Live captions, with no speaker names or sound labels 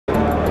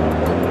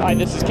Hi,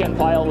 this is Ken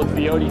Pyle with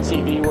VOD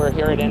TV. We're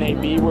here at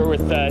NAB. We're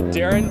with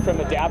Darrin from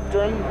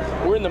Adaptrum.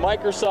 We're in the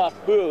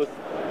Microsoft booth.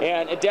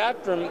 And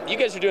Adaptrum, you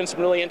guys are doing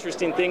some really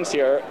interesting things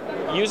here,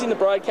 using the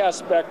broadcast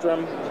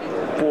spectrum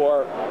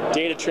for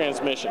data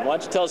transmission. Why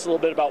don't you tell us a little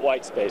bit about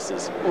white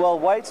spaces? Well,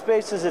 white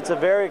spaces, it's a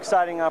very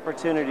exciting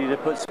opportunity to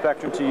put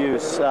spectrum to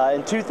use.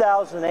 In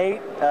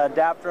 2008,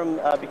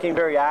 Adaptrum became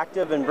very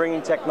active in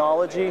bringing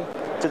technology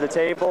to the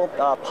table.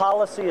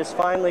 Policy has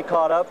finally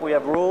caught up. We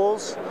have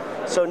rules.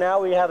 So now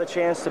we have a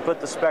chance to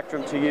put the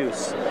spectrum to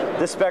use.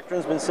 This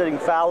spectrum's been sitting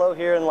fallow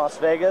here in Las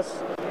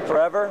Vegas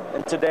forever,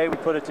 and today we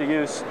put it to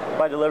use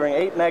by delivering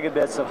 8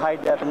 megabits of high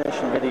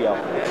definition video.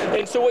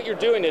 And so what you're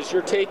doing is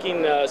you're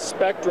taking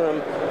spectrum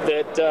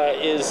that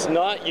is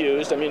not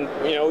used. I mean,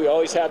 you know, we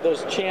always have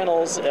those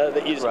channels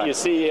that you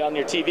see on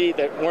your TV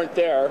that weren't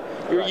there.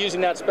 You're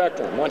using that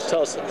spectrum. Why don't you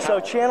tell us how? So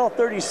channel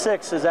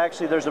 36 is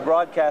actually, there's a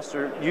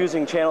broadcaster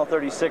using channel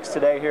 36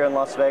 today here in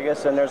Las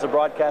Vegas, and there's a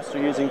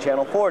broadcaster using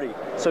channel 40.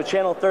 So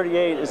channel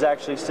 38 is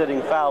actually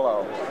sitting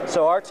fallow.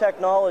 So our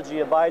technology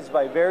abides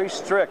by very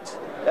strict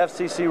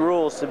FCC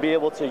rules to be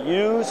able to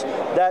use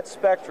that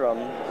spectrum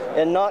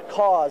and not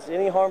cause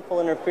any harmful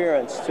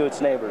interference to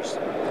its neighbors.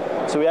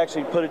 So we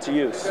actually put it to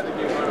use.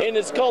 And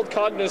it's called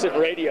cognizant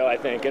radio, I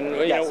think. And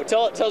you know,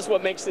 tell us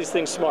what makes these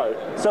things smart.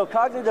 So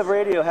cognitive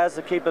radio has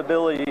the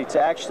capability to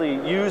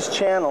actually use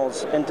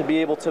channels and to be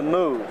able to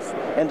move,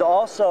 and to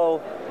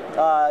also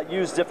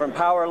use different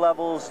power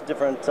levels,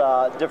 different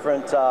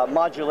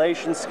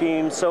modulation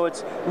schemes. So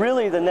it's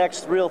really the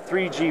next real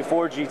 3G,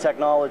 4G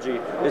technology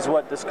is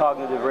what this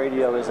cognitive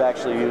radio is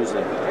actually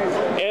using.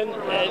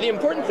 And the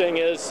important thing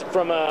is,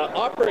 from an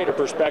operator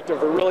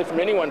perspective, or really from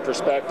anyone's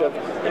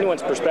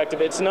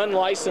perspective, it's an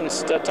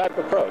unlicensed type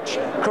approach.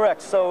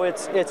 Correct. So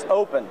it's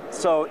open.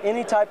 So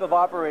any type of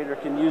operator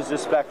can use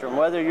this spectrum,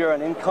 whether you're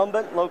an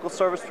incumbent local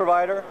service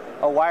provider,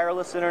 a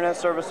wireless internet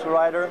service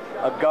provider,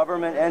 a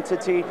government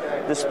entity.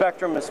 The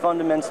spectrum is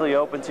fundamentally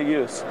open to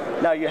use.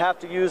 Now you have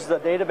to use the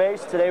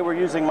database. Today we're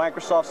using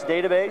Microsoft's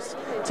database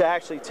to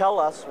actually tell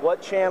us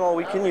what channel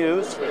we can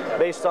use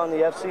based on the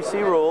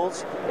FCC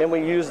rules, and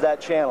we use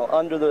that channel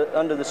under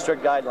the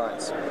strict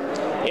guidelines.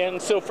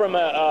 And so from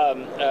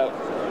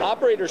an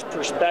operator's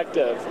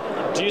perspective,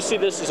 do you see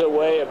this as a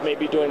way of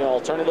maybe doing an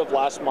alternative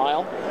last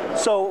mile?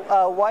 So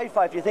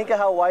Wi-Fi, if you think of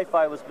how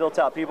Wi-Fi was built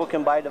out, people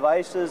can buy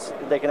devices,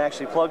 they can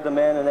actually plug them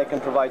in, and they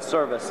can provide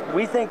service.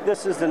 We think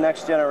this is the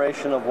next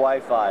generation of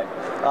Wi-Fi.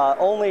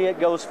 Only it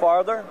goes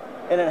farther,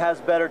 and it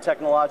has better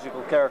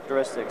technological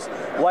characteristics.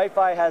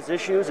 Wi-Fi has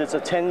issues. It's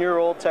a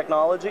 10-year-old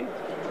technology.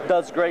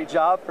 Does a great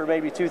job for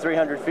maybe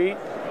 200-300 feet,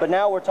 but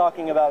now we're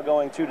talking about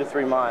going 2 to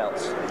 3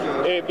 miles.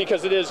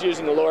 Because it is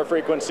using the lower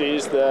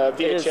frequencies, the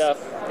VHF.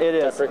 It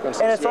is.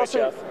 Frequencies,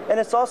 and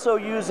it's also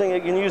using,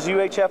 it can use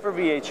UHF or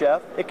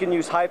VHF. It can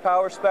use high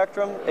power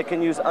spectrum. It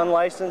can use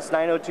unlicensed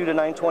 902 to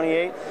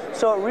 928.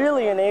 So it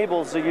really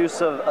enables the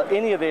use of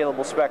any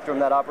available spectrum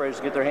that operators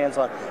get their hands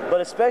on.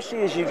 But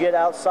especially as you get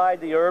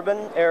outside the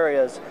urban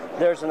areas,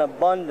 there's an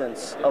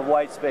abundance of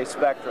white space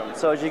spectrum.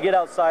 So as you get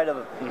outside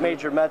of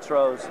major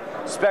metros,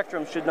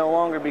 spectrum should no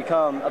longer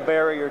become a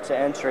barrier to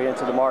entry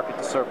into the market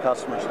to serve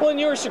customers. Well, and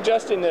you were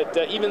suggesting that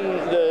even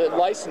the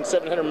licensed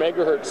 700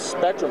 megahertz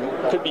spectrum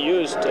could be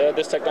used,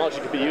 this technology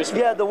could be used for.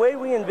 Yeah, the way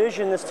we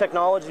envision this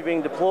technology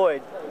being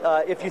deployed,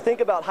 if you think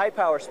about high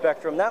power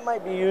spectrum, that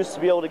might be used to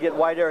be able to get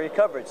wide area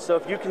coverage. So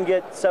if you can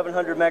get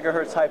 700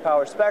 megahertz high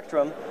power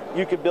spectrum,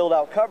 you could build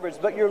out coverage,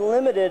 but you're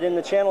limited in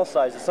the channel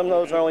sizes. Some of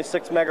those are only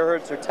 6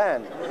 megahertz or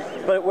 10.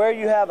 But where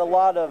you have a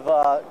lot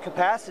of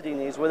capacity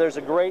needs, where there's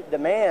a great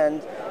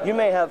demand, you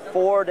may have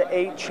 4 to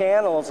 8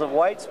 channels of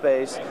white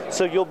space,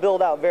 so you'll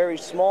build out very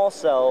small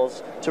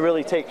cells to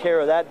really take care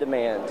of that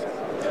demand.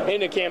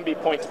 And it can be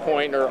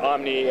point-to-point or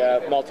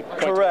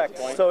multi-point. Correct.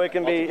 So it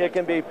can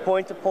be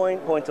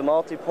point-to-point,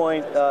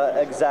 point-to-multi-point,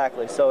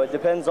 exactly. So it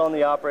depends on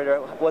the operator,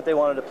 what they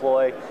want to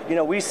deploy. You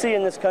know, we see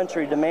in this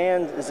country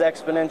demand is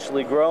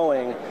exponentially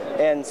growing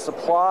and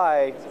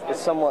supply is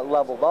somewhat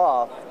leveled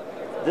off.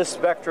 This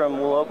spectrum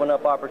will open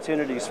up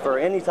opportunities for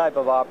any type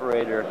of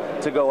operator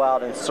to go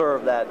out and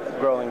serve that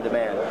growing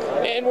demand.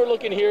 And we're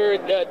looking here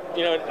at,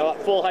 you know,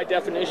 full high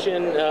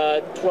definition,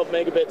 12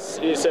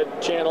 megabits, you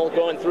said, channel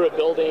going through a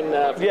building.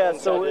 Yeah,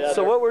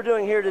 so what we're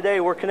doing here today,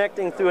 we're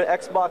connecting through an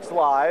Xbox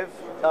Live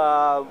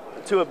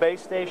to a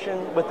base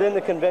station within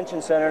the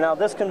convention center. Now,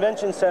 this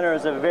convention center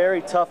is a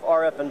very tough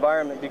RF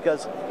environment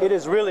because it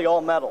is really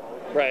all metal.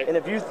 Right. And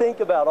if you think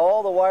about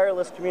all the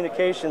wireless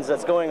communications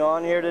that's going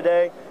on here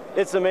today,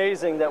 it's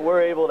amazing that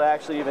we're able to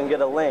actually even get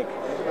a link.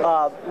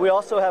 We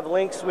also have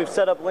links. We've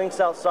set up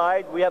links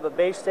outside. We have a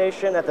base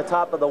station at the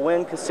top of the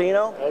Wynn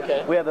Casino.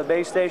 Okay. We have a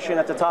base station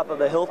at the top of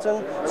the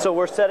Hilton. So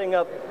we're setting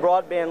up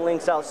broadband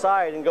links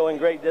outside and going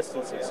great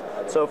distances.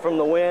 So from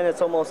the Wynn,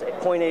 it's almost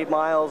 0.8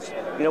 miles.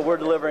 You know, we're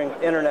delivering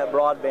internet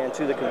broadband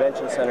to the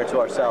convention center to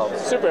ourselves.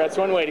 Super. That's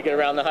one way to get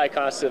around the high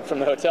costs from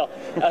the hotel.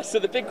 So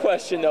the big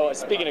question, though,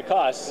 speaking of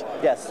costs,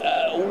 yes,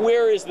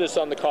 where is this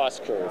on the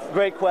cost curve?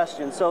 Great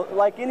question. So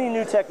like any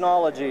new technology,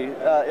 technology,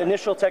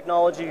 initial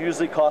technology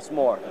usually costs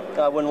more.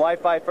 When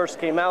Wi-Fi first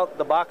came out,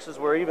 the boxes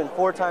were even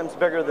 4 times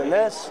bigger than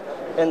this,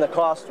 and the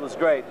cost was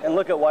great. And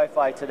look at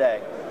Wi-Fi today.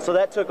 So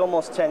that took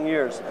almost 10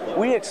 years.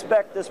 We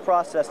expect this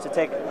process to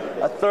take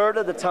 1/3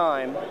 of the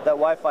time that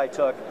Wi-Fi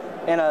took,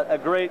 and a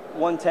great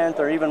 1/10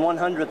 or even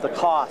 1/100th the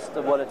cost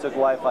of what it took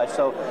Wi-Fi.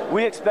 So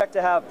we expect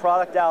to have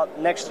product out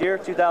next year,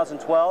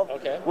 2012.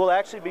 Okay. We'll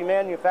actually be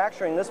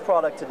manufacturing this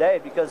product today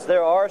because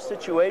there are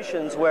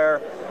situations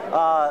where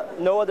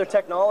no other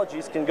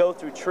technologies can go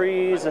through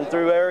trees and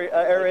through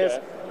areas.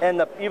 Okay.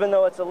 And even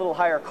though it's a little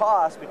higher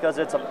cost because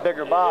it's a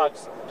bigger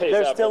box,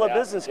 there's still a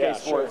business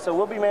case for it. So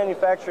we'll be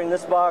manufacturing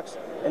this box,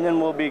 and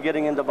then we'll be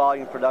getting into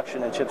volume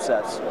production and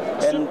chipsets.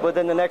 And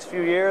within the next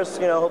few years,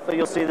 you know, hopefully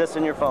you'll see this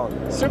in your phone.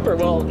 Super.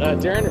 Well,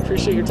 Darrin,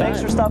 appreciate your time.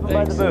 Thanks for stopping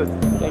by the booth.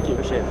 Thank you.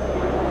 Appreciate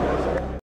it.